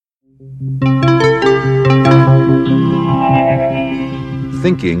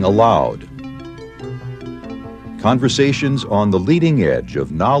Thinking Aloud. Conversations on the leading edge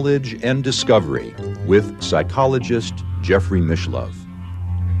of knowledge and discovery with psychologist Jeffrey Mishlove.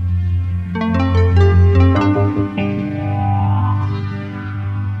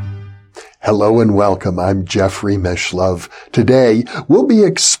 Hello and welcome. I'm Jeffrey Mishlove. Today, we'll be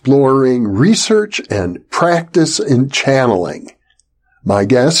exploring research and practice in channeling. My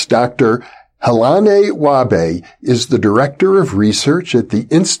guest, Dr. Helane Wabe, is the Director of Research at the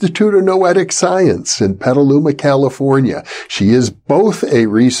Institute of Noetic Science in Petaluma, California. She is both a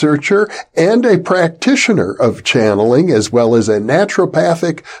researcher and a practitioner of channeling, as well as a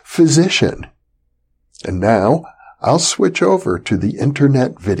naturopathic physician. And now, I'll switch over to the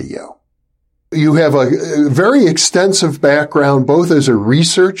internet video. You have a very extensive background, both as a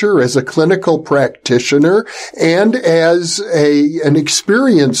researcher, as a clinical practitioner, and as an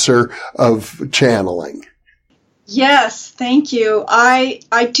experiencer of channeling. Yes, thank you. I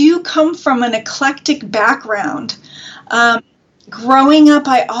do come from an eclectic background. Growing up,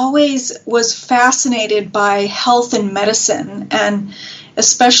 I always was fascinated by health and medicine, and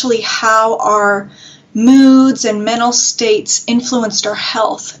especially how our moods and mental states influenced our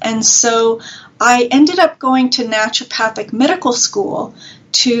health. And so I ended up going to naturopathic medical school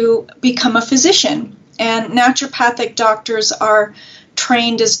to become a physician. And naturopathic doctors are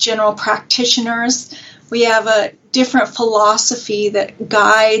trained as general practitioners. We have a different philosophy that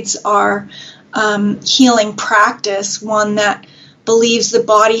guides our healing practice, one that believes the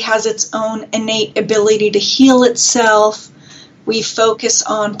body has its own innate ability to heal itself. We focus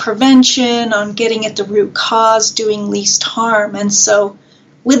on prevention, on getting at the root cause, doing least harm. And so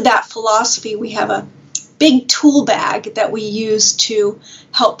with that philosophy, we have a big tool bag that we use to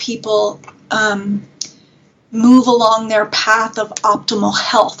help people move along their path of optimal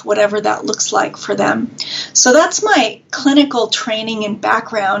health, whatever that looks like for them. So that's my clinical training and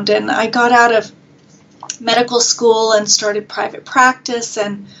background. And I got out of medical school and started private practice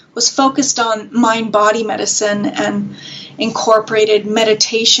and was focused on mind-body medicine and incorporated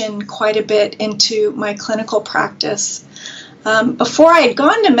meditation quite a bit into my clinical practice. Before I had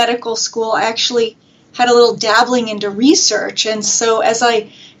gone to medical school, I actually had a little dabbling into research. And so as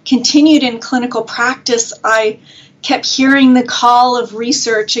I continued in clinical practice, I kept hearing the call of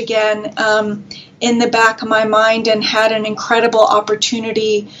research again in the back of my mind and had an incredible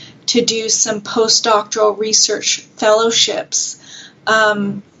opportunity to do some postdoctoral research fellowships,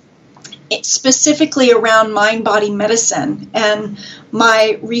 specifically around mind-body medicine. And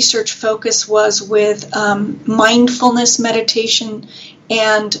my research focus was with mindfulness meditation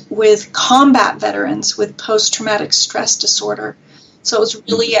and with combat veterans with post-traumatic stress disorder. So it was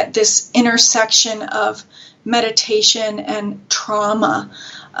really at this intersection of meditation and trauma.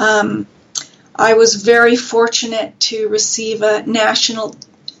 I was very fortunate to receive a National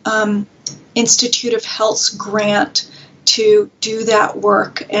Institute of Health's grant to do that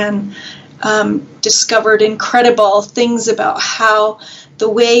work, and discovered incredible things about how the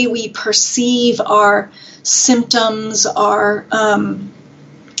way we perceive our symptoms, our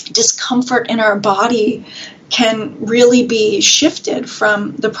discomfort in our body can really be shifted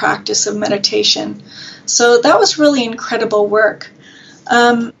from the practice of meditation. So that was really incredible work.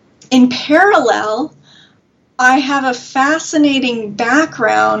 In parallel, I have a fascinating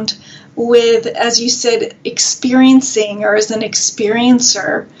background with, as you said, experiencing, or as an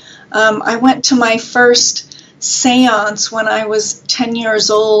experiencer. I went to my first seance when I was 10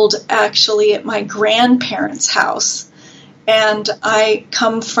 years old, actually at my grandparents' house. And I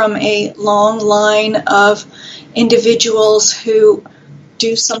come from a long line of individuals who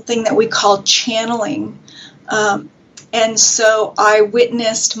do something that we call channeling. And so I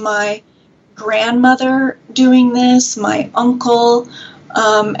witnessed my grandmother doing this, my uncle,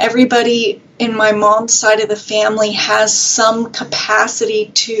 everybody in my mom's side of the family has some capacity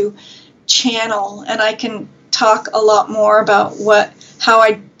to channel, and I can talk a lot more about how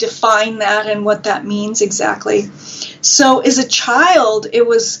I define that and what that means exactly. So as a child, it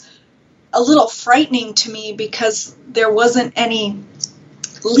was a little frightening to me because there wasn't any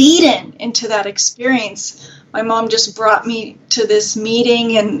lead-in into that experience. My mom just brought me to this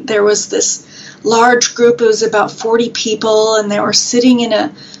meeting, and there was this large group. It was about 40 people, and they were sitting in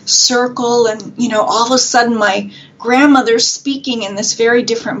a circle, and all of a sudden my grandmother's speaking in this very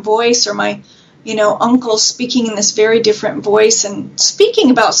different voice, or my uncle speaking in this very different voice and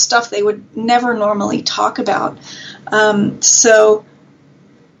speaking about stuff they would never normally talk about. So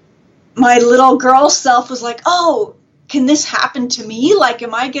my little girl self was like, oh, can this happen to me? Like,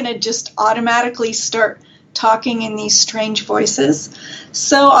 am I going to just automatically start talking in these strange voices.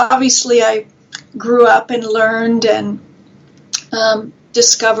 So obviously I grew up and learned and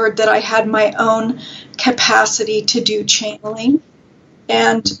discovered that I had my own capacity to do channeling,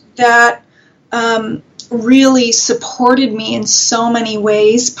 and that really supported me in so many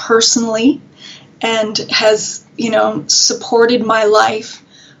ways personally, and has, supported my life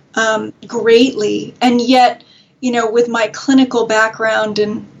greatly. And yet, with my clinical background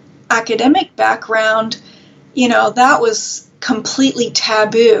and academic background, that was completely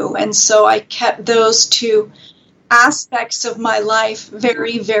taboo. And so I kept those two aspects of my life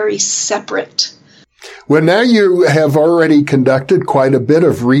very, very separate. Well, now you have already conducted quite a bit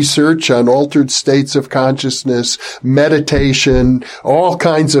of research on altered states of consciousness, meditation, all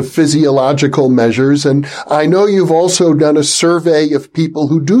kinds of physiological measures. And I know you've also done a survey of people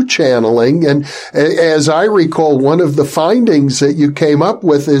who do channeling. And as I recall, one of the findings that you came up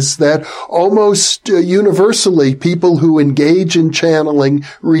with is that almost universally people who engage in channeling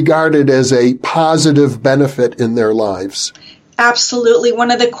regard it as a positive benefit in their lives. Absolutely. One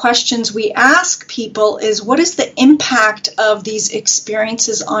of the questions we ask people is, what is the impact of these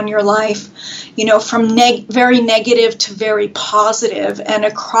experiences on your life? From very negative to very positive. And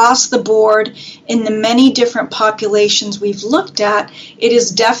across the board, in the many different populations we've looked at, it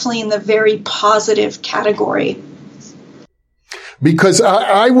is definitely in the very positive category. Because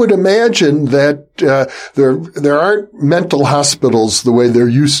I would imagine that there aren't mental hospitals the way there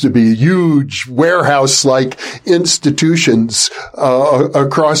used to be, huge warehouse-like institutions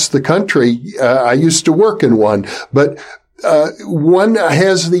across the country. I used to work in one, but one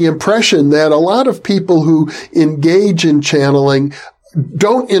has the impression that a lot of people who engage in channeling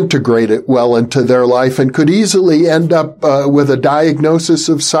don't integrate it well into their life and could easily end up with a diagnosis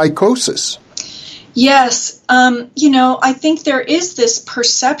of psychosis. Yes. I think there is this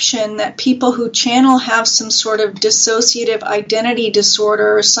perception that people who channel have some sort of dissociative identity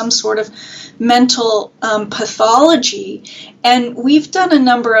disorder or some sort of mental pathology. And we've done a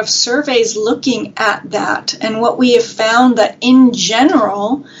number of surveys looking at that. And what we have found that in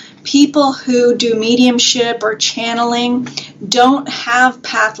general, people who do mediumship or channeling don't have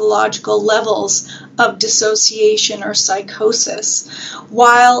pathological levels of dissociation or psychosis.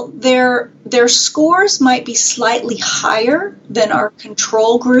 While their scores might be slightly higher than our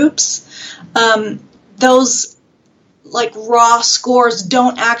control groups, those like raw scores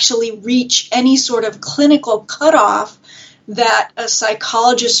don't actually reach any sort of clinical cutoff that a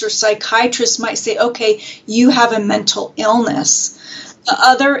psychologist or psychiatrist might say, okay, you have a mental illness. The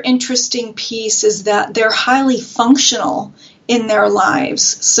other interesting piece is that they're highly functional in their lives.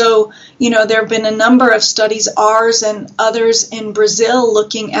 So, there have been a number of studies, ours and others in Brazil,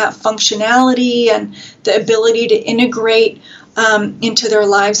 looking at functionality and the ability to integrate into their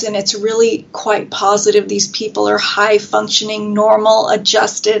lives, and it's really quite positive. These people are high-functioning, normal,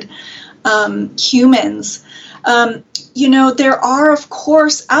 adjusted humans. There are, of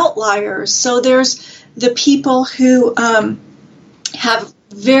course, outliers. So there's the people who have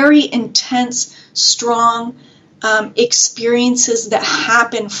very intense, strong experiences that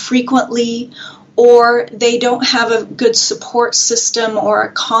happen frequently, or they don't have a good support system or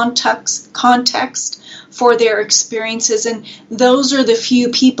a context for their experiences. And those are the few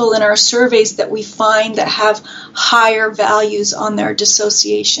people in our surveys that we find that have higher values on their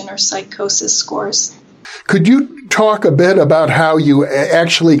dissociation or psychosis scores. Could you talk a bit about how you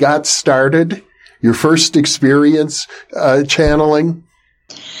actually got started, your first experience channeling?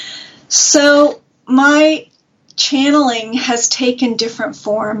 So my channeling has taken different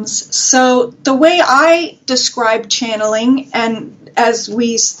forms. So the way I describe channeling, and as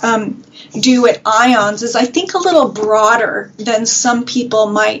we do at IONS, is I think a little broader than some people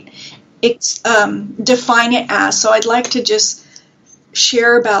might define it as. So I'd like to just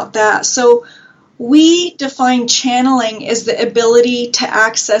share about that. So we define channeling as the ability to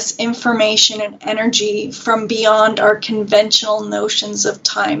access information and energy from beyond our conventional notions of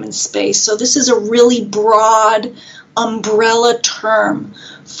time and space. So this is a really broad umbrella term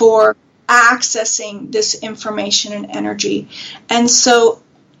for accessing this information and energy. And so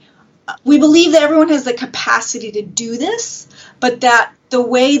we believe that everyone has the capacity to do this, but that the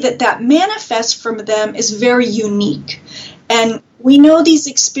way that manifests from them is very unique. And we know these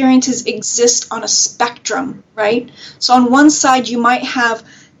experiences exist on a spectrum, right? So on one side, you might have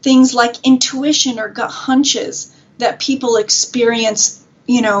things like intuition or gut hunches that people experience,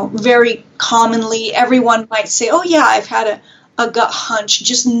 very commonly. Everyone might say, oh yeah, I've had a gut hunch,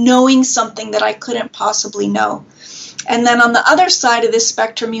 just knowing something that I couldn't possibly know. And then on the other side of this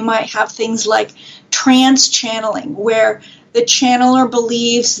spectrum, you might have things like trance channeling, where the channeler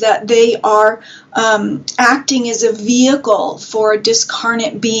believes that they are acting as a vehicle for a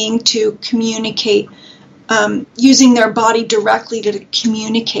discarnate being to communicate, using their body directly to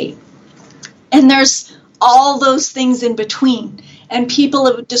communicate. And there's all those things in between. And people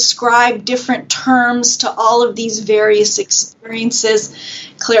have described different terms to all of these various experiences: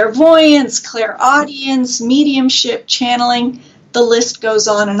 clairvoyance, clairaudience, mediumship, channeling. The list goes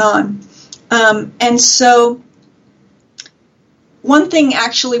on and on. And so one thing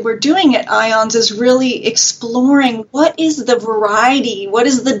actually we're doing at IONS is really exploring what is the variety, what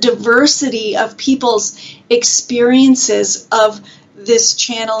is the diversity of people's experiences of this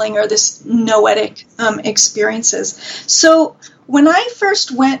channeling or this noetic experiences. So when I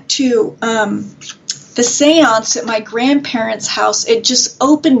first went to the seance at my grandparents' house, it just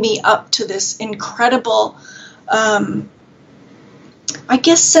opened me up to this incredible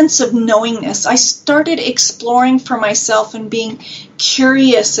sense of knowingness. I started exploring for myself and being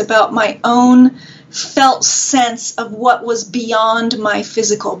curious about my own felt sense of what was beyond my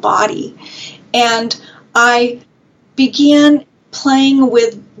physical body. And I began playing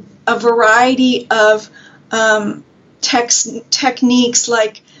with a variety of techniques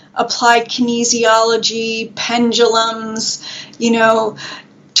like applied kinesiology, pendulums,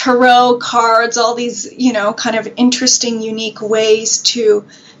 tarot cards, all these, kind of interesting, unique ways to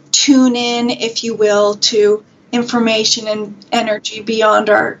tune in, if you will, to information and energy beyond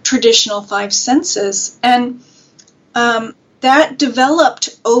our traditional five senses. And that developed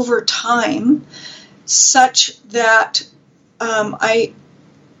over time such that I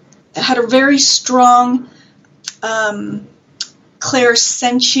had a very strong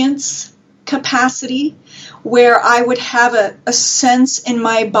clairsentience capacity, where I would have a sense in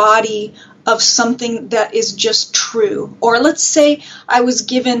my body of something that is just true. Or let's say I was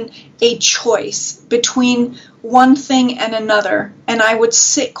given a choice between one thing and another, and I would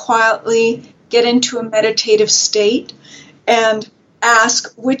sit quietly, get into a meditative state, and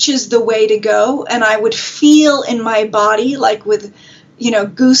ask which is the way to go, and I would feel in my body, like with,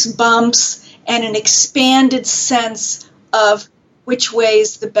 goosebumps and an expanded sense of which way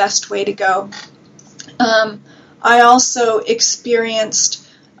is the best way to go. I also experienced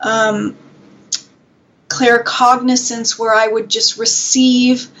claircognizance, where I would just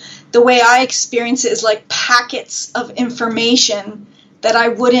receive. The way I experience it is like packets of information that I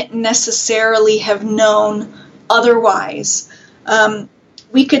wouldn't necessarily have known otherwise.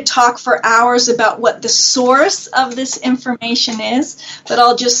 We could talk for hours about what the source of this information is, but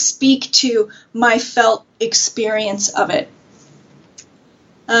I'll just speak to my felt experience of it.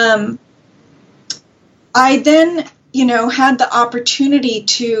 I then, had the opportunity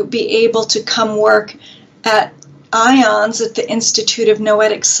to be able to come work at IONS at the Institute of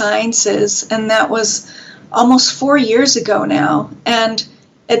Noetic Sciences, and that was almost 4 years ago now. And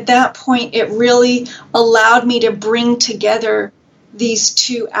at that point, it really allowed me to bring together these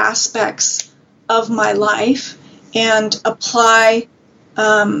two aspects of my life and apply,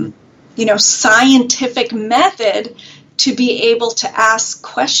 scientific method to be able to ask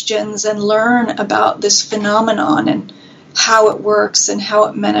questions and learn about this phenomenon and how it works and how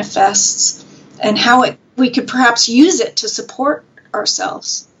it manifests and how we could perhaps use it to support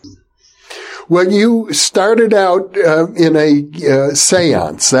ourselves. Well, you started out in a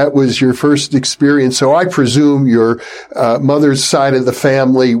seance. That was your first experience. So I presume your mother's side of the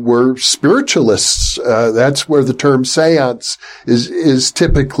family were spiritualists. That's where the term seance is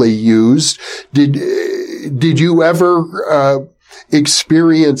typically used. Did you ever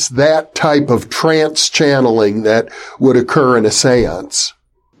experience that type of trance channeling that would occur in a seance?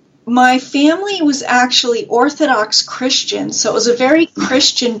 My family was actually Orthodox Christian, so it was a very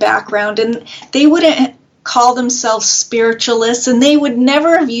Christian background, and they wouldn't call themselves spiritualists, and they would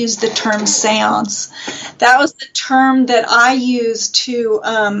never have used the term seance. That was the term that I used to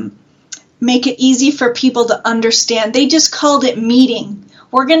make it easy for people to understand. They just called it meeting.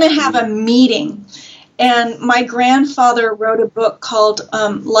 We're going to have a meeting. And my grandfather wrote a book called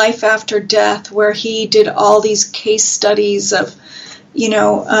Life After Death, where he did all these case studies of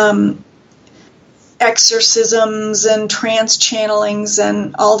exorcisms and trance channelings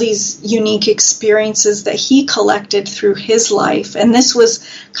and all these unique experiences that he collected through his life. And this was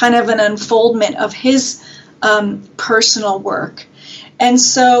kind of an unfoldment of his personal work. And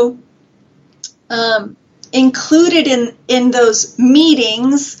so included in those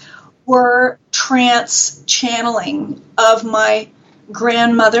meetings were trance channeling of my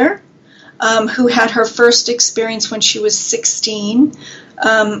grandmother, who had her first experience when she was 16.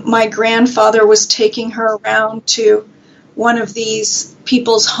 My grandfather was taking her around to one of these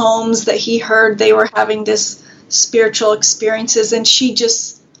people's homes that he heard they were having this spiritual experiences, and she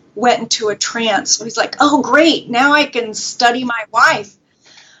just went into a trance. So he's like, oh, great, now I can study my wife.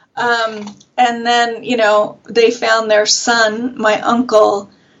 And then, they found their son, my uncle,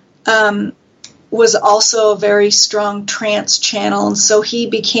 was also a very strong trance channel. And so he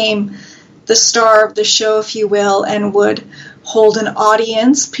became the star of the show, if you will, and would hold an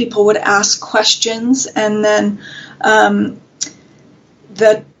audience. People would ask questions. And then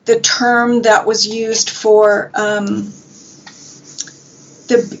the term that was used for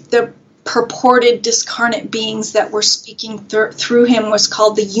the purported discarnate beings that were speaking through him was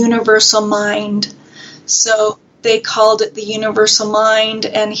called the universal mind. So they called it the universal mind,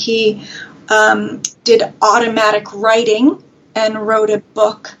 and he did automatic writing and wrote a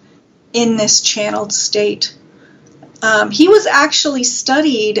book in this channeled state. He was actually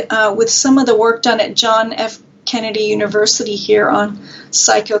studied with some of the work done at John F. Kennedy University here on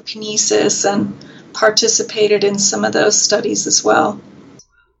psychokinesis, and participated in some of those studies as well.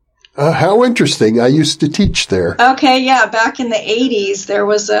 How interesting. I used to teach there. Okay, yeah. Back in the 80s, there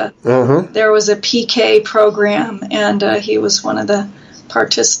was a PK program, and he was one of the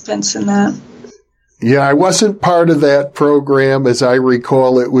participants in that. Yeah, I wasn't part of that program. As I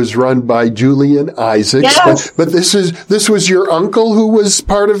recall, it was run by Julian Isaacs. Yes. But this was your uncle who was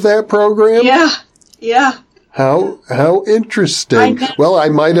part of that program? Yeah. How interesting. Well, I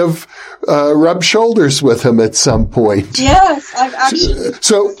might have rubbed shoulders with him at some point. Yes, I've actually...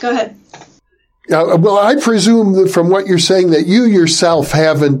 So go ahead. Well, I presume that from what you're saying that you yourself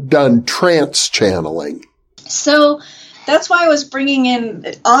haven't done trance channeling. So that's why I was bringing in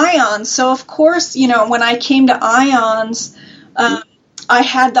IONS. So, of course, when I came to IONS, I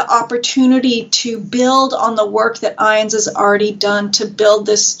had the opportunity to build on the work that IONS has already done to build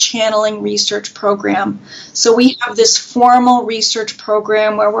this channeling research program. So we have this formal research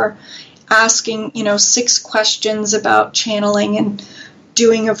program where we're asking, 6 questions about channeling and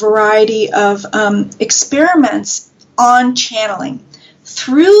doing a variety of experiments on channeling.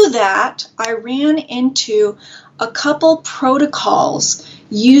 Through that, I ran into a couple protocols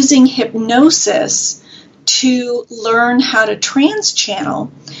using hypnosis to learn how to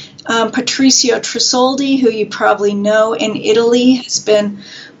trans-channel. Patricio Trisoldi, who you probably know in Italy, has been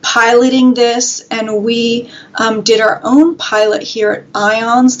piloting this, and we did our own pilot here at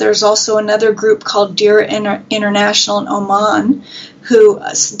IONS. There's also another group called Dira International in Oman who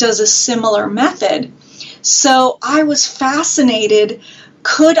does a similar method. So I was fascinated.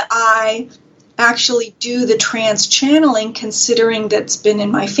 Could I actually do the trance channeling, considering that's been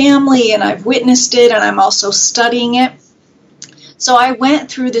in my family and I've witnessed it and I'm also studying it? So I went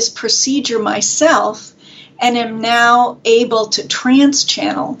through this procedure myself and am now able to trance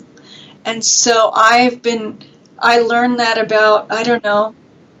channel. And so I learned that about,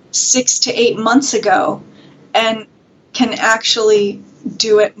 6 to 8 months ago, and can actually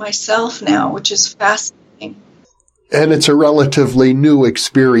do it myself now, which is fascinating. And it's a relatively new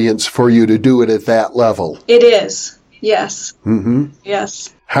experience for you to do it at that level. It is, yes. Mm-hmm.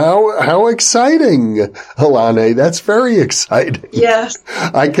 Yes. How exciting, Alane. That's very exciting. Yes.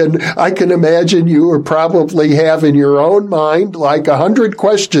 I can imagine you are probably have in your own mind like 100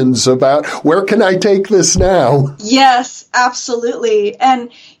 questions about where can I take this now? Yes, absolutely. And,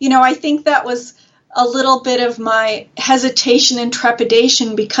 I think that was a little bit of my hesitation and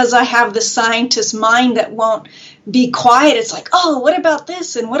trepidation, because I have the scientist mind that won't be quiet. It's like, oh, what about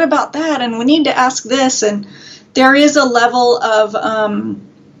this? And what about that? And we need to ask this. And there is a level of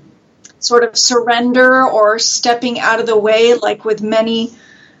sort of surrender or stepping out of the way, like with many,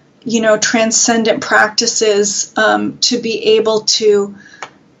 transcendent practices, to be able to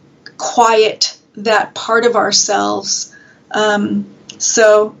quiet that part of ourselves.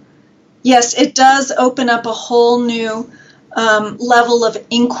 So, yes, it does open up a whole new level of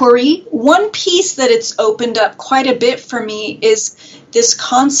inquiry. One piece that it's opened up quite a bit for me is this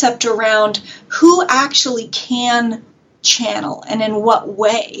concept around who actually can channel and in what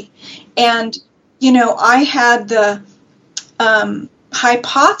way. And, I had the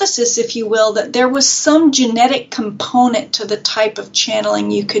hypothesis, if you will, that there was some genetic component to the type of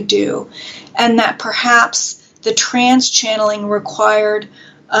channeling you could do, and that perhaps the trans channeling required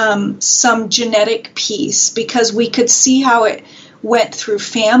some genetic piece, because we could see how it went through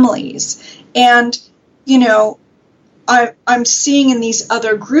families. And, I'm seeing in these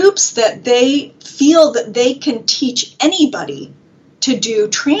other groups that they feel that they can teach anybody to do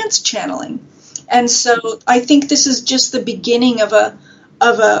trance channeling. And so I think this is just the beginning of a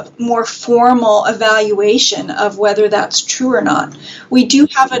more formal evaluation of whether that's true or not. We do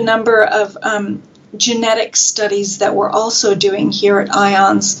have a number of genetic studies that we're also doing here at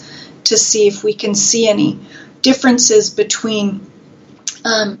IONS to see if we can see any differences between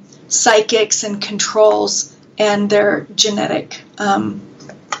psychics and controls and their genetic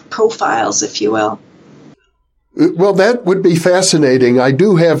profiles, if you will. Well, that would be fascinating. I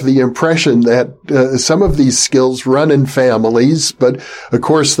do have the impression that some of these skills run in families, but of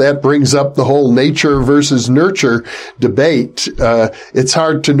course that brings up the whole nature versus nurture debate. It's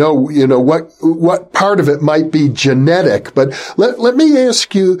hard to know, what part of it might be genetic. But let me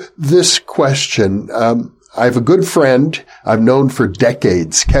ask you this question. I have a good friend I've known for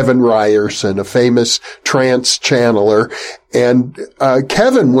decades, Kevin Ryerson, a famous trance channeler. And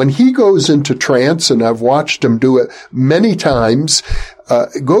Kevin, when he goes into trance, and I've watched him do it many times,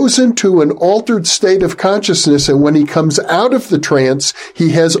 goes into an altered state of consciousness. And when he comes out of the trance, he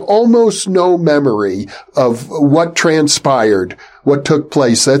has almost no memory of what transpired, what took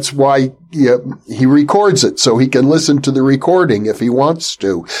place. That's why he records it, so he can listen to the recording if he wants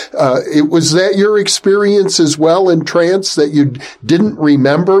to. Was that your experience as well in trance, that you didn't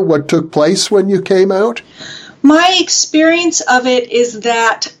remember what took place when you came out? My experience of it is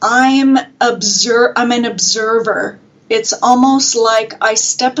that I'm an observer. It's almost like I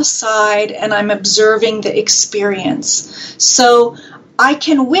step aside and I'm observing the experience. So I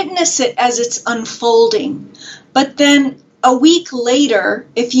can witness it as it's unfolding. But then a week later,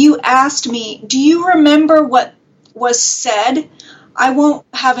 if you asked me, do you remember what was said? I won't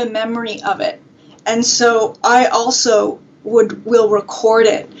have a memory of it. And so I also will record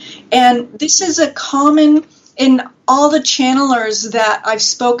it. And this is a common in all the channelers that I've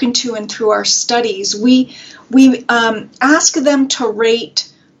spoken to and through our studies. We ask them to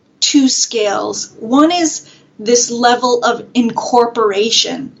rate 2 scales. One is this level of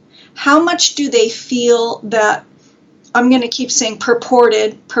incorporation. How much do they feel that, I'm going to keep saying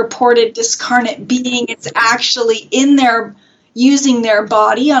purported discarnate being, it's actually in their, using their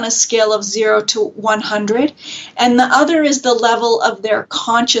body on a scale of 0 to 100. And the other is the level of their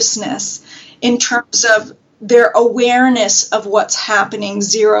consciousness in terms of their awareness of what's happening,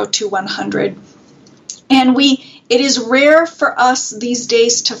 0 to 100. And it is rare for us these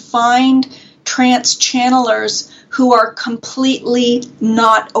days to find trance channelers who are completely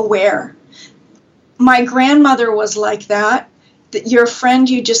not aware. My grandmother was like that. Your friend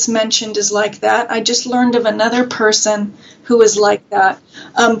you just mentioned is like that. I just learned of another person who is like that.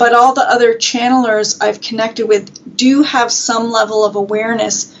 But all the other channelers I've connected with do have some level of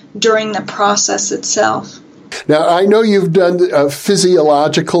awareness during the process itself. Now, I know you've done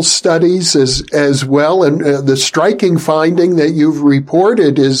physiological studies as well, and the striking finding that you've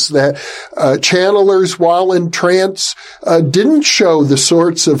reported is that channelers, while in trance, didn't show the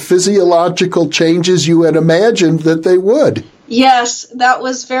sorts of physiological changes you had imagined that they would. Yes, that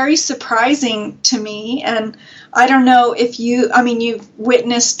was very surprising to me, and I don't know if you've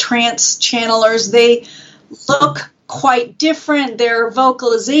witnessed trance channelers. They look quite different. Their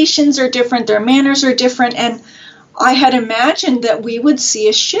vocalizations are different. Their manners are different. And I had imagined that we would see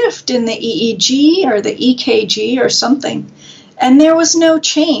a shift in the EEG or the EKG or something. And there was no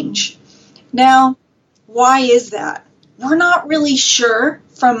change. Now, why is that? We're not really sure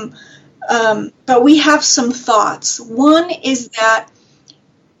but we have some thoughts. One is that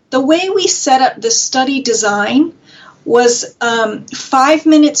the way we set up the study design was 5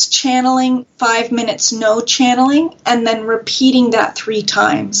 minutes channeling, 5 minutes no channeling, and then repeating that 3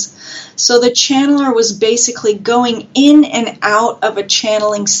 times. So the channeler was basically going in and out of a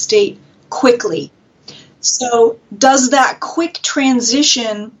channeling state quickly. So does that quick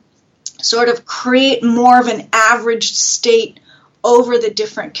transition sort of create more of an average state over the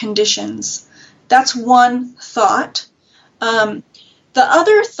different conditions? That's one thought. The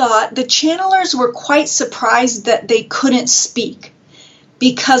other thought, the channelers were quite surprised that they couldn't speak,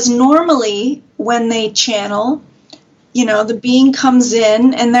 because normally when they channel, the being comes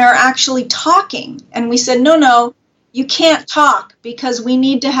in and they're actually talking. And we said, no, you can't talk because we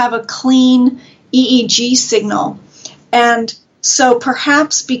need to have a clean EEG signal. And so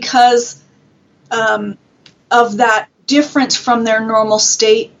perhaps because of that difference from their normal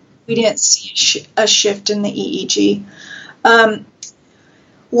state, we didn't see a shift in the EEG.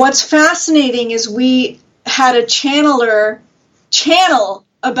 What's fascinating is we had a channeler channel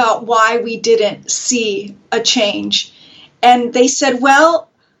about why we didn't see a change. And they said, well,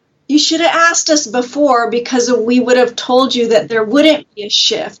 you should have asked us before, because we would have told you that there wouldn't be a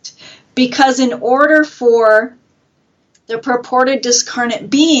shift. Because in order for the purported discarnate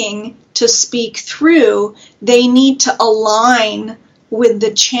being to speak through, they need to align with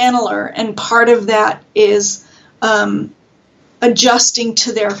the channeler. And part of that is adjusting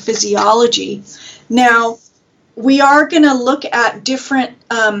to their physiology. Now, we are going to look at different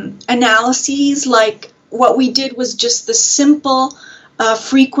analyses like what we did was just the simple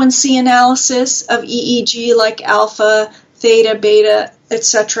frequency analysis of EEG, like alpha, theta, beta,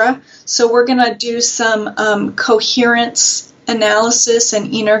 etc. So we're going to do some coherence analysis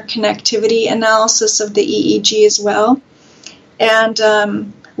and interconnectivity analysis of the EEG as well. And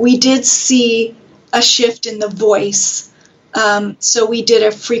we did see a shift in the voice. So we did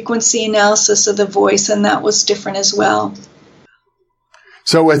a frequency analysis of the voice, and that was different as well.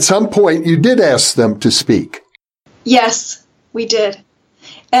 So at some point, you did ask them to speak. Yes, we did.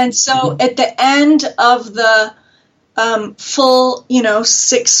 And so at the end of the full,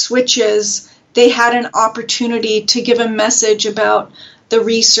 6 switches, they had an opportunity to give a message about the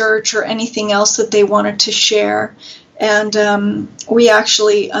research or anything else that they wanted to share. And we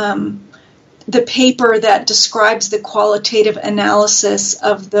actually, the paper that describes the qualitative analysis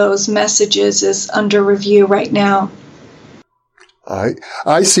of those messages is under review right now.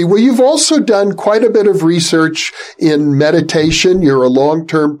 I see. Well, you've also done quite a bit of research in meditation. You're a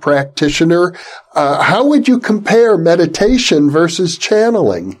long-term practitioner. How would you compare meditation versus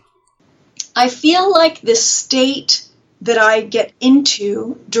channeling? I feel like the state that I get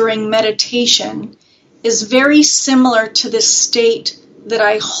into during meditation is very similar to the state that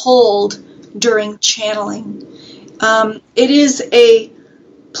I hold during channeling. It is a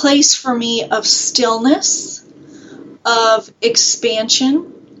place for me of stillness, of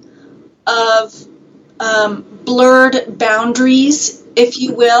expansion, of blurred boundaries, if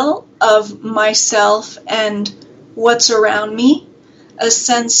you will, of myself and what's around me, a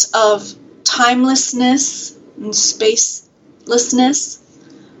sense of timelessness and spacelessness.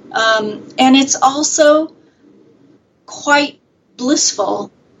 And it's also quite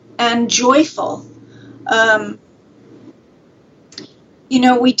blissful and joyful.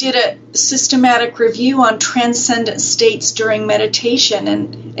 We did a systematic review on transcendent states during meditation,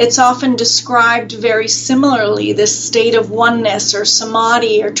 and it's often described very similarly, this state of oneness or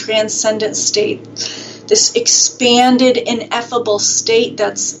samadhi or transcendent state, this expanded, ineffable state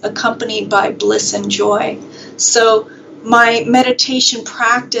that's accompanied by bliss and joy. So my meditation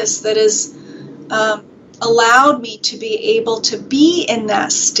practice that has allowed me to be able to be in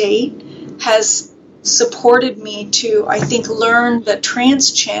that state has supported me to, I think, learn the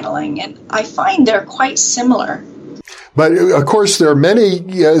trance channeling, and I find they're quite similar. But of course, there are many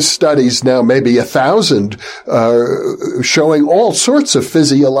studies now, maybe 1,000, showing all sorts of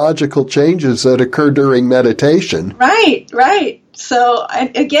physiological changes that occur during meditation. Right. So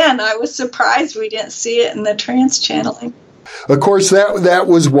I was surprised we didn't see it in the trance channeling. Of course, that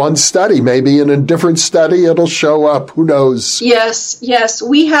was one study. Maybe in a different study it'll show up. Who knows? Yes.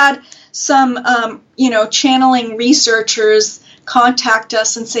 We had some, channeling researchers contact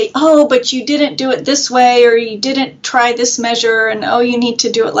us and say, oh, but you didn't do it this way, or you didn't try this measure, and oh, you need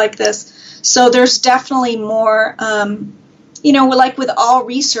to do it like this. So there's definitely more, like with all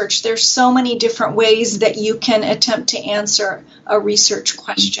research, there's so many different ways that you can attempt to answer a research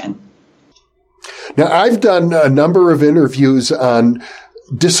question. Now, I've done a number of interviews on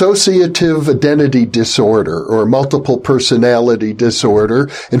dissociative identity disorder or multiple personality disorder.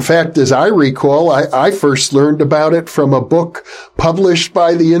 In fact, as I recall, I first learned about it from a book published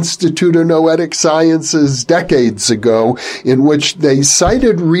by the Institute of Noetic Sciences decades ago, in which they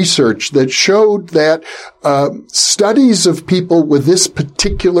cited research that showed that studies of people with this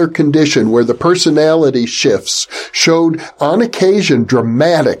particular condition, where the personality shifts, showed on occasion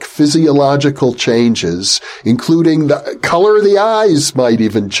dramatic physiological changes, including the color of the eyes might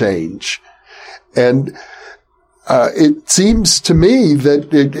even change. And it seems to me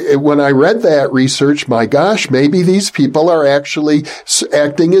that when I read that research, my gosh, maybe these people are actually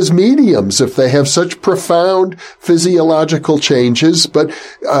acting as mediums if they have such profound physiological changes. But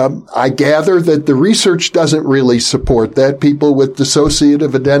I gather that the research doesn't really support that. People with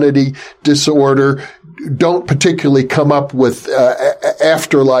dissociative identity disorder don't particularly come up with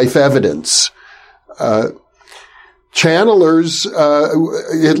afterlife evidence. Channelers,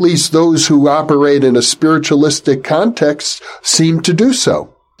 at least those who operate in a spiritualistic context, seem to do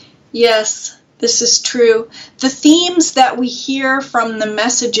so. Yes, this is true. The themes that we hear from the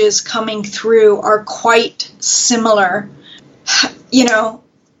messages coming through are quite similar.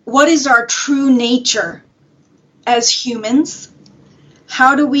 What is our true nature as humans?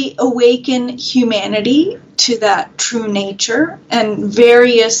 How do we awaken humanity to that true nature? And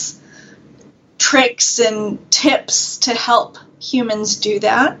various tricks and tips to help humans do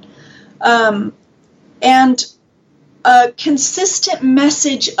that. And a consistent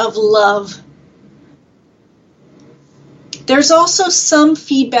message of love. There's also some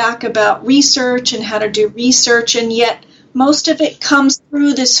feedback about research and how to do research, and yet most of it comes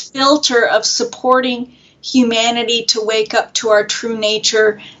through this filter of supporting humanity to wake up to our true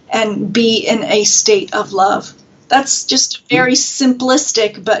nature and be in a state of love. That's just very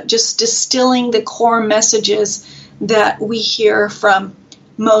simplistic, but just distilling the core messages that we hear from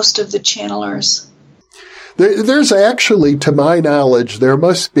most of the channelers. There's actually, to my knowledge, there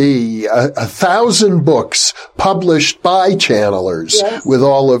must be 1,000 books published by channelers with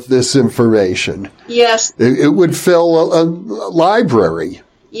all of this information. Yes. It would fill a library.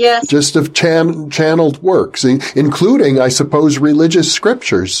 Yes. Just of channeled works, including, I suppose, religious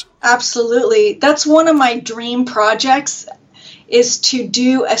scriptures. Absolutely. That's one of my dream projects, is to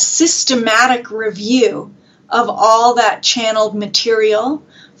do a systematic review of all that channeled material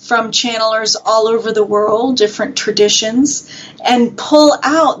from channelers all over the world, different traditions, and pull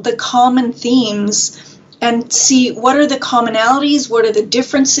out the common themes and see what are the commonalities, what are the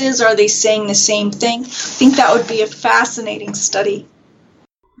differences, are they saying the same thing? I think that would be a fascinating study.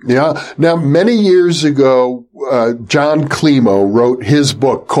 Yeah. Now, many years ago, John Climo wrote his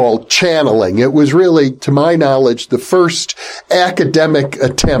book called Channeling. It was really, to my knowledge, the first academic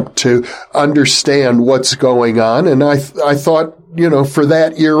attempt to understand what's going on. And I thought, for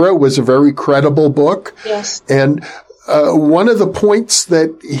that era was a very credible book. Yes. And one of the points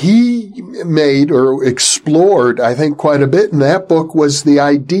that he made or explored, I think, quite a bit in that book was the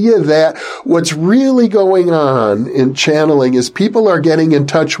idea that what's really going on in channeling is people are getting in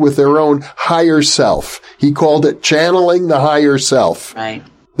touch with their own higher self. He called it channeling the higher self. Right.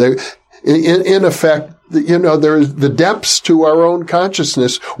 In effect, there's the depths to our own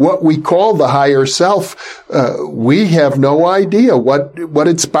consciousness. What we call the higher self, we have no idea what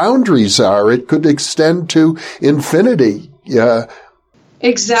its boundaries are. It could extend to infinity. Yeah.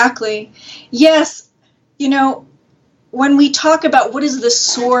 Exactly. Yes. When we talk about what is the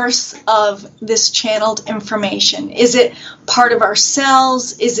source of this channeled information, is it part of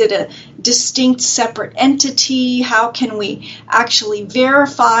ourselves? Is it a distinct separate entity? How can we actually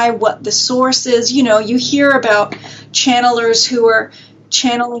verify what the source is? You hear about channelers who are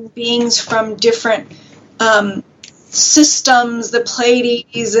channeling beings from different systems, the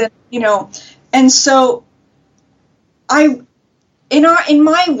Pleiades, and so in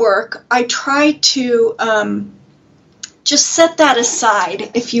my work, I try to just set that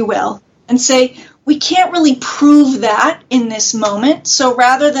aside, if you will, and say, we can't really prove that in this moment. So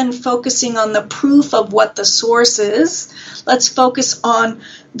rather than focusing on the proof of what the source is, let's focus on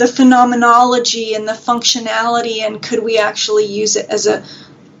the phenomenology and the functionality, and could we actually use it as a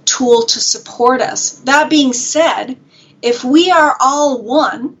tool to support us. That being said, if we are all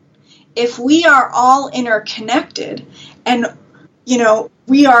one, if we are all interconnected, and,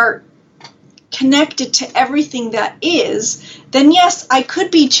 we are connected to everything that is, then yes, I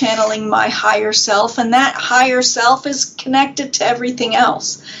could be channeling my higher self, and that higher self is connected to everything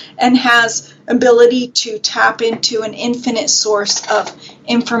else and has ability to tap into an infinite source of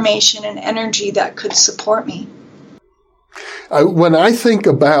information and energy that could support me. When I think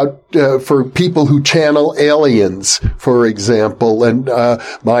about, for people who channel aliens, for example, and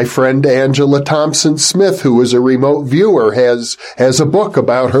my friend Angela Thompson-Smith, who is a remote viewer, has a book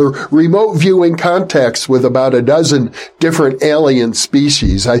about her remote viewing contacts with about a dozen different alien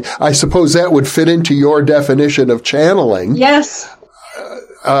species. I suppose that would fit into your definition of channeling. Yes.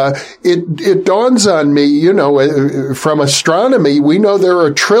 It dawns on me, from astronomy, we know there are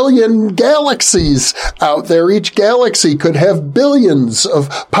 1 trillion galaxies out there. Each galaxy could have billions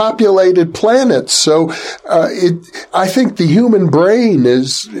of populated planets. So, I think the human brain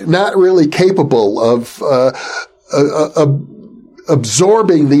is not really capable of,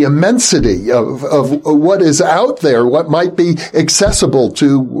 absorbing the immensity of what is out there, what might be accessible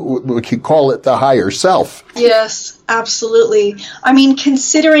to, we could call it the higher self. Yes, absolutely. I mean,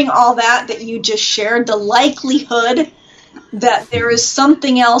 considering all that you just shared, the likelihood that there is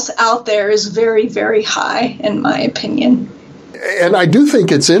something else out there is very, very high, in my opinion. And I do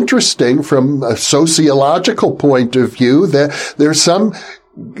think it's interesting from a sociological point of view that there's some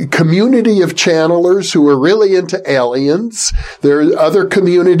community of channelers who are really into aliens. There are other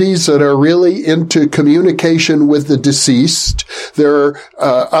communities that are really into communication with the deceased. There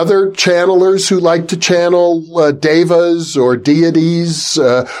are other channelers who like to channel devas or deities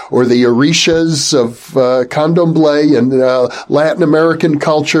or the orishas of candomblé and Latin American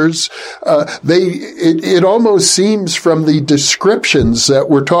cultures. It almost seems from the descriptions that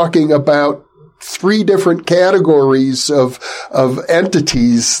we're talking about 3 different categories of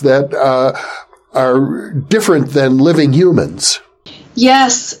entities that are different than living humans.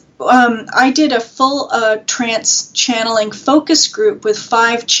 Yes. I did a full trance channeling focus group with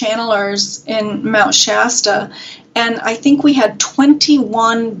 5 channelers in Mount Shasta, and I think we had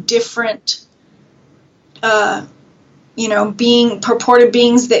 21 different purported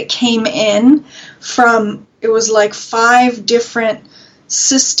beings that came in from, it was like 5 different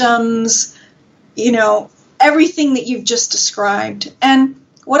systems, everything that you've just described. And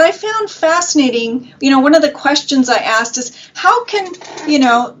what I found fascinating, one of the questions I asked is, how can,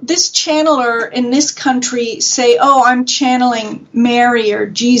 this channeler in this country say, oh, I'm channeling Mary or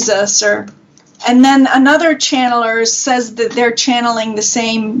Jesus, and then another channeler says that they're channeling the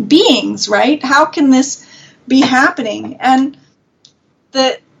same beings, right? How can this be happening? And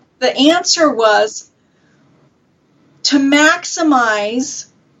the answer was to maximize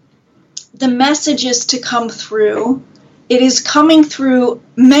the messages to come through. It is coming through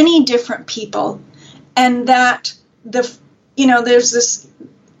many different people, and that there's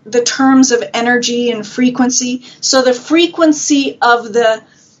the terms of energy and frequency. So the frequency of the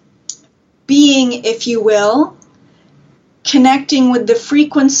being, if you will, connecting with the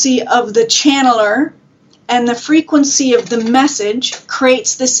frequency of the channeler and the frequency of the message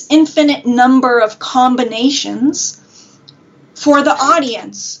creates this infinite number of combinations for the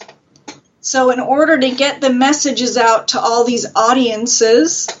audience. So in order to get the messages out to all these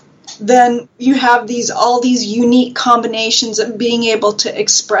audiences, then you have all these unique combinations of being able to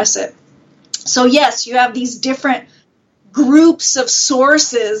express it. So yes, you have these different groups of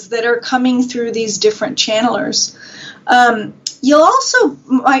sources that are coming through these different channelers. You'll also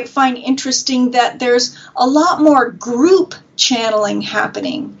might find interesting that there's a lot more group channeling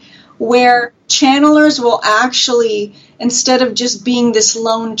happening, where channelers will actually, instead of just being this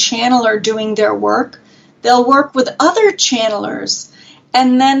lone channeler doing their work, they'll work with other channelers,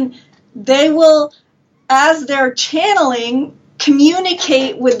 and then they will, as they're channeling,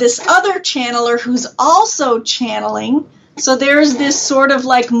 communicate with this other channeler who's also channeling. So there's this sort of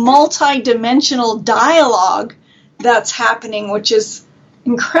like multi-dimensional dialogue that's happening, which is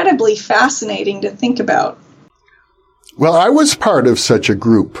incredibly fascinating to think about. Well, I was part of such a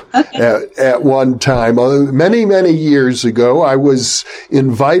group at one time. Many, many years ago, I was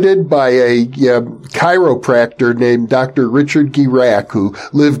invited by a chiropractor named Dr. Richard Girac, who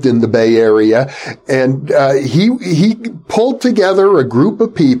lived in the Bay Area. And he pulled together a group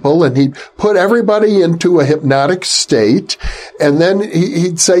of people, and he'd put everybody into a hypnotic state. And then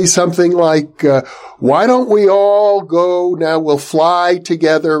he'd say something like, why don't we all go now? We'll fly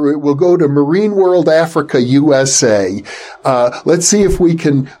together. We'll go to Marine World Africa, USA. Let's see if we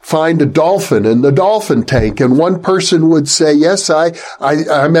can find a dolphin in the dolphin tank. And one person would say, yes,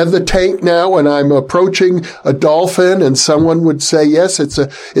 I'm at the tank now and I'm approaching a dolphin. And someone would say, yes, it's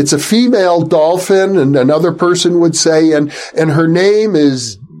a female dolphin. And another person would say, and her name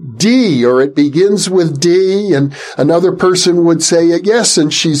is D, or it begins with D, and another person would say, yes,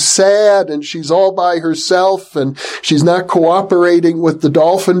 and she's sad, and she's all by herself, and she's not cooperating with the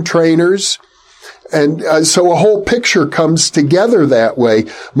dolphin trainers. And so a whole picture comes together that way.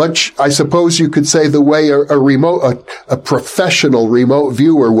 Much, I suppose you could say, the way a professional remote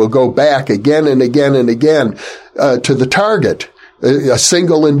viewer will go back again and again and again to the target. A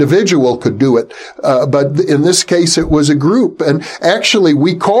single individual could do it, but in this case it was a group. And actually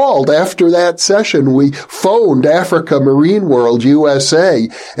we called after that session, we phoned Africa Marine World USA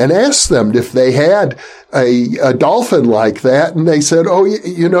and asked them if they had a dolphin like that, and they said, oh,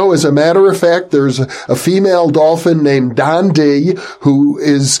 as a matter of fact, there's a female dolphin named Dondi who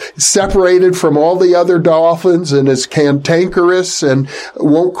is separated from all the other dolphins and is cantankerous and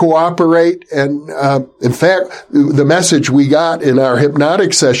won't cooperate. And in fact, the message we got in our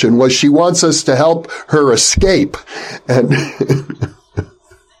hypnotic session was she wants us to help her escape. And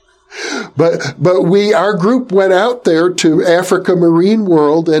But our group went out there to Africa Marine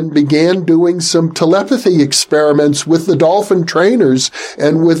World and began doing some telepathy experiments with the dolphin trainers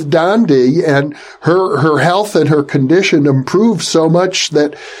and with Dondi, and her health and her condition improved so much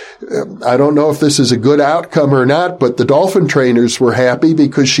that I don't know if this is a good outcome or not, but the dolphin trainers were happy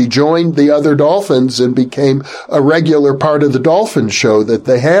because she joined the other dolphins and became a regular part of the dolphin show that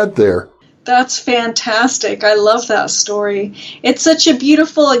they had there. That's fantastic. I love that story. It's such a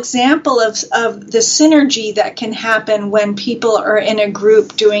beautiful example of the synergy that can happen when people are in a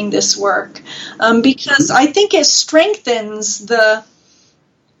group doing this work, because I think it strengthens the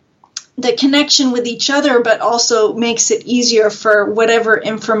connection with each other, but also makes it easier for whatever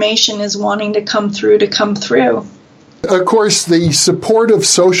information is wanting to come through. Of course, the supportive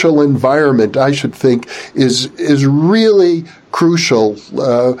social environment, I should think, is really crucial.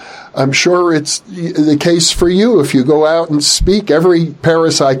 I'm sure it's the case for you. If you go out and speak, every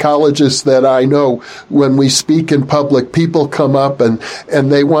parapsychologist that I know, when we speak in public, people come up and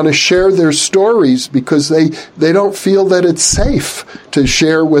they want to share their stories because they don't feel that it's safe to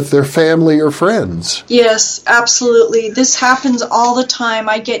share with their family or friends. Yes, absolutely. This happens all the time.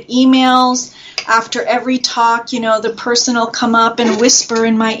 I get emails after every talk, the person will come up and whisper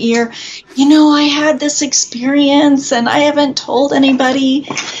in my ear, I had this experience and I haven't told anybody.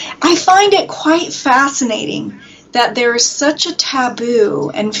 I find it quite fascinating that there is such a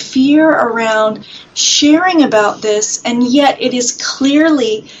taboo and fear around sharing about this, and yet it is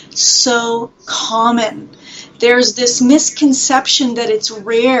clearly so common. There's this misconception that it's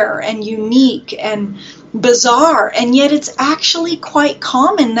rare and unique and bizarre, and yet it's actually quite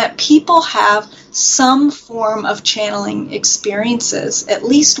common that people have some form of channeling experiences at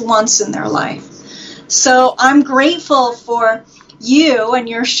least once in their life. So I'm grateful for you and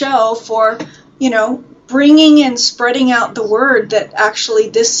your show for, bringing and spreading out the word that actually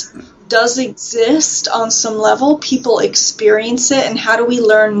this does exist on some level. People experience it, and how do we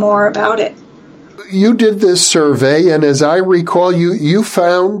learn more about it? You did this survey, and as I recall, you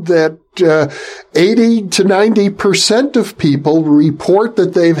found that 80 to 90% of people report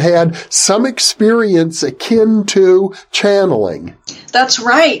that they've had some experience akin to channeling. That's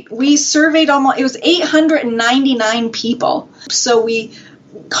right. We surveyed it was 899 people. So we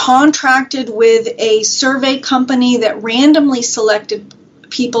contracted with a survey company that randomly selected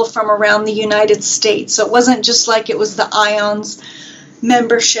people from around the United States. So it wasn't just like it was the IONS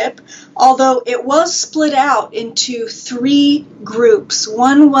membership, although it was split out into 3 groups.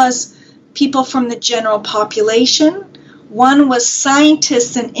 One was people from the general population, one was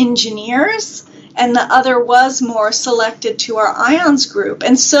scientists and engineers, and the other was more selected to our IONS group.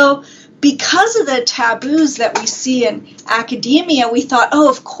 And so because of the taboos that we see in academia, we thought,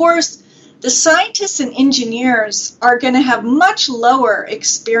 of course, the scientists and engineers are going to have much lower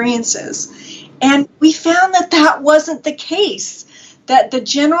experiences. And we found that that wasn't the case, that the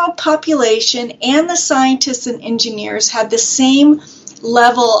general population and the scientists and engineers had the same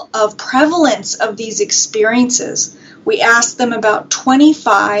level of prevalence of these experiences. We asked them about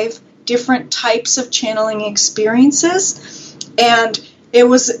 25 different types of channeling experiences, and it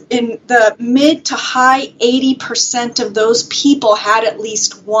was in the mid to high 80% of those people had at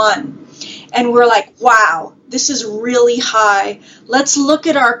least one. And we're like, wow, this is really high. Let's look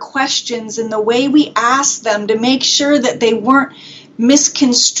at our questions and the way we asked them to make sure that they weren't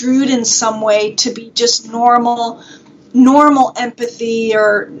misconstrued in some way to be just normal empathy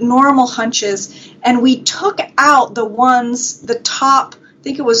or normal hunches. And we took out the top, I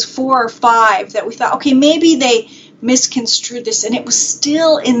think it was 4 or 5 that we thought, okay, maybe they misconstrued this, and it was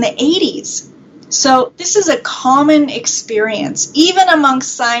still in the 80s. So this is a common experience, even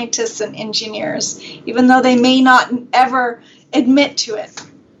amongst scientists and engineers, even though they may not ever admit to it.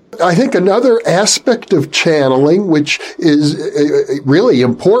 I think another aspect of channeling, which is really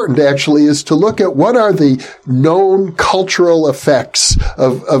important actually, is to look at what are the known cultural effects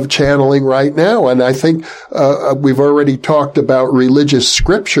of channeling right now. And I think we've already talked about religious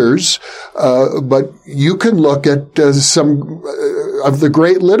scriptures, but you can look at some of the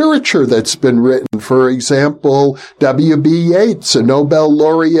great literature that's been written. For example, W.B. Yeats, a Nobel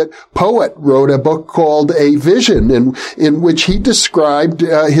laureate poet, wrote a book called A Vision, in which he described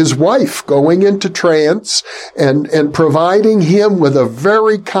his wife going into trance and providing him with a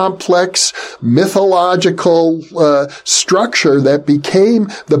very complex mythological structure that became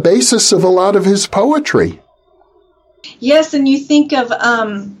the basis of a lot of his poetry. Yes, and you think of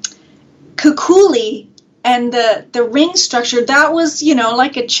Kukuli and the ring structure. That was,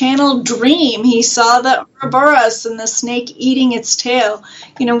 like a channeled dream. He saw the Ouroboros and the snake eating its tail.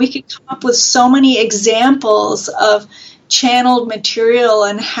 We could come up with so many examples of channeled material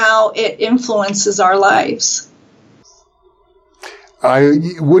and how it influences our lives. I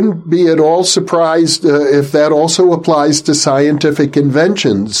wouldn't be at all surprised if that also applies to scientific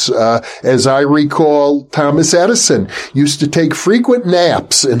inventions. As I recall, Thomas Edison used to take frequent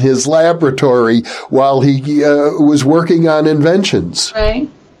naps in his laboratory while he was working on inventions. Right,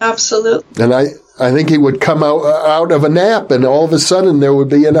 absolutely. And I think he would come out of a nap, and all of a sudden there would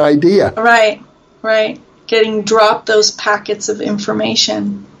be an idea. Right. Getting dropped those packets of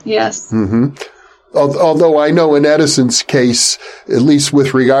information. Yes. Mm-hmm. Although I know in Edison's case, at least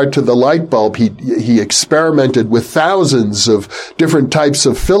with regard to the light bulb, he experimented with thousands of different types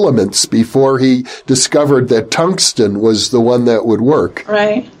of filaments before he discovered that tungsten was the one that would work.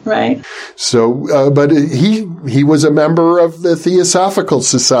 Right. So, but he was a member of the Theosophical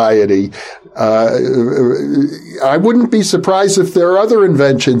Society. I wouldn't be surprised if there are other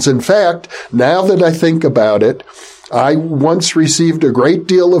inventions. In fact, now that I think about it, I once received a great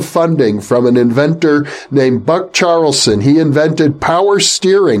deal of funding from an inventor named Buck Charlson. He invented power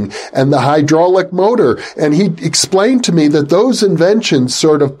steering and the hydraulic motor, and he explained to me that those inventions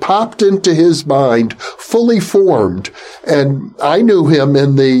sort of popped into his mind, fully formed. And I knew him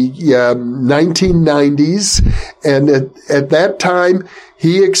in the 1990s, and at that time,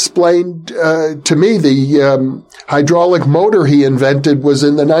 he explained to me the hydraulic motor he invented was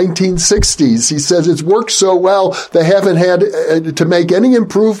in the 1960s. He says it's worked so well they haven't had to make any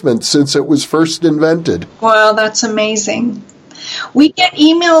improvements since it was first invented. Wow, that's amazing. We get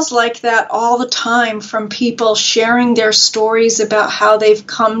emails like that all the time from people sharing their stories about how they've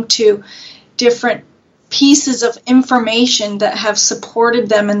come to different pieces of information that have supported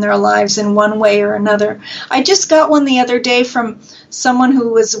them in their lives in one way or another. I just got one the other day from someone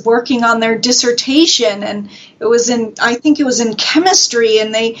who was working on their dissertation, and I think it was in chemistry,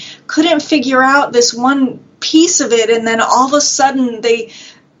 and they couldn't figure out this one piece of it, and then all of a sudden they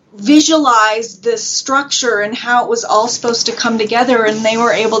visualized this structure and how it was all supposed to come together, and they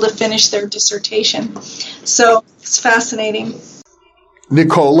were able to finish their dissertation. So it's fascinating.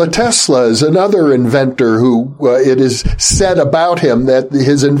 Nikola Tesla is another inventor who it is said about him that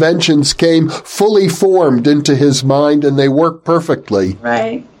his inventions came fully formed into his mind and they work perfectly.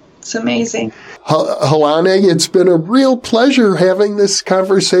 Right. It's amazing. Helane, it's been a real pleasure having this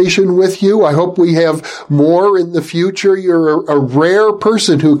conversation with you. I hope we have more in the future. You're a rare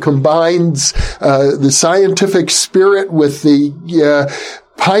person who combines the scientific spirit with the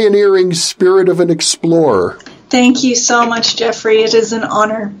pioneering spirit of an explorer. Thank you so much, Jeffrey. It is an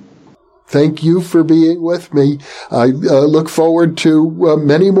honor. Thank you for being with me. I look forward to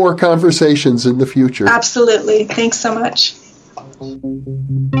many more conversations in the future. Absolutely. Thanks so much.